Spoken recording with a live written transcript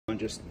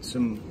Just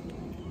some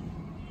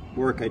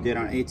work I did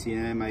on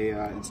ATM.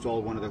 I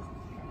installed one of the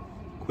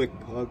quick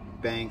plug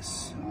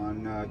banks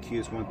on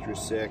Qs 1 through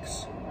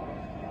 6.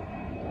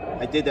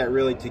 I did that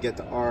really to get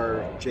the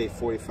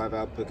RJ45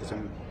 output because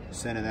I'm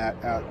sending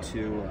that out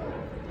to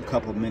a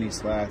couple of mini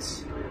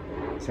slats,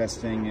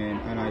 testing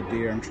an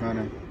idea. I'm trying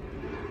to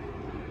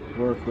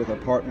work with a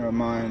partner of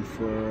mine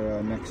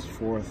for next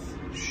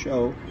 4th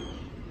show.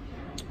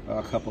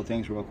 A couple of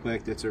things real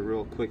quick. That's a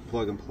real quick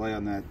plug and play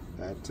on that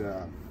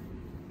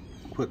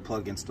quick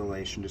plug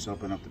installation. Just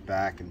open up the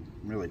back and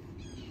really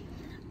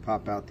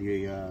pop out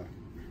the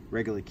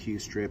regular Q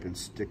strip and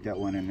stick that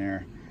one in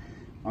there.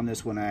 On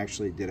this one I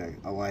actually did a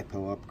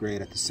LiPo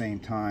upgrade at the same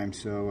time,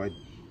 so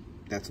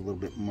that's a little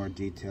bit more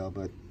detail,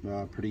 but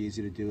pretty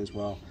easy to do as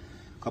well.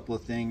 A couple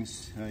of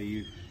things,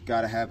 you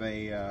got to have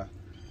a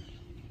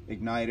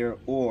igniter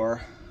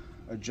or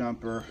a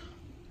jumper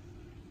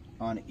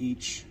on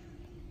each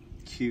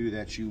Q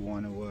that you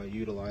want to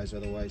utilize,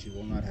 otherwise you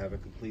will not have a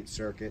complete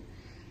circuit.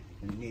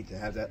 And you need to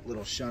have that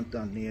little shunt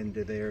on the end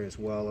of there as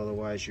well,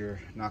 otherwise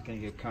you're not going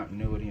to get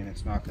continuity and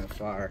it's not going to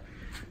fire.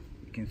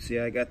 You can see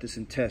I got this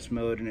in test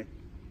mode and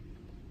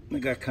I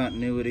got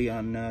continuity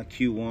on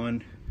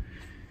Q1.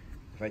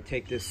 If I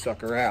take this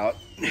sucker out,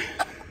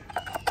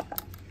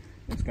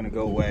 it's going to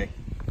go away.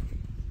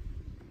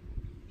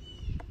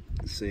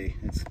 Let's see,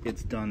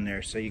 it's done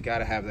there, so you got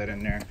to have that in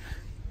there.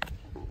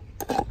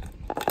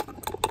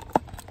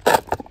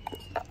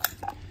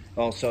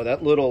 Also,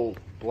 that little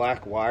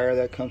black wire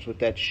that comes with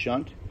that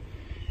shunt,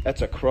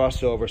 that's a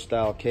crossover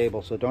style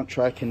cable, so don't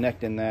try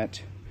connecting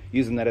that,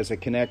 using that as a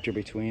connector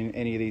between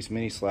any of these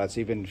mini slats,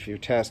 even if you're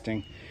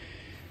testing.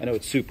 I know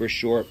it's super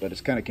short, but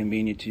it's kind of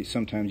convenient to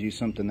sometimes use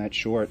something that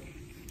short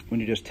when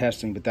you're just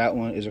testing, but that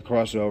one is a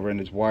crossover and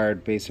it's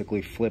wired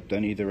basically flipped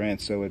on either end,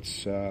 so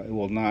it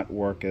will not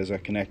work as a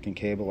connecting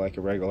cable like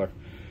a regular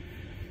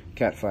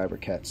Cat 5 or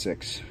Cat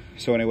 6.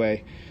 So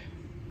anyway,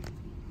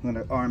 I'm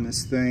going to arm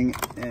this thing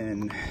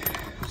and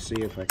see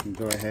if I can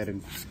go ahead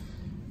and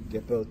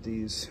get both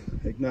these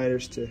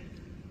igniters to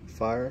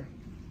fire,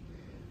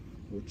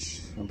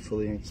 which I'm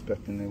fully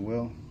expecting they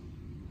will.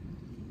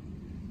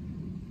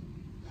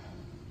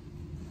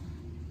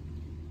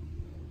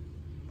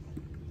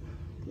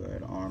 Go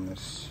ahead and arm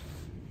this.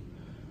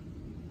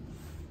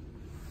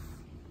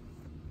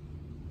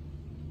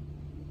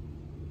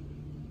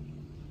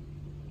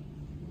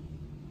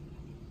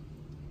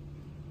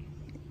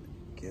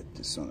 Get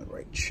this on the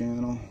right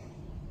channel.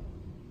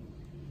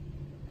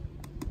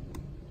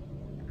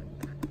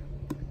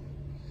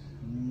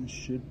 And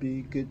should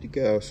be good to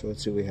go. So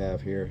let's see what we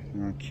have here.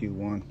 They're on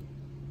Q1.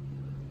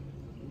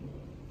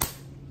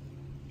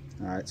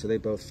 Alright, so they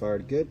both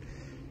fired good.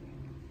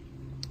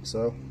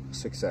 So,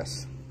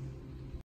 success.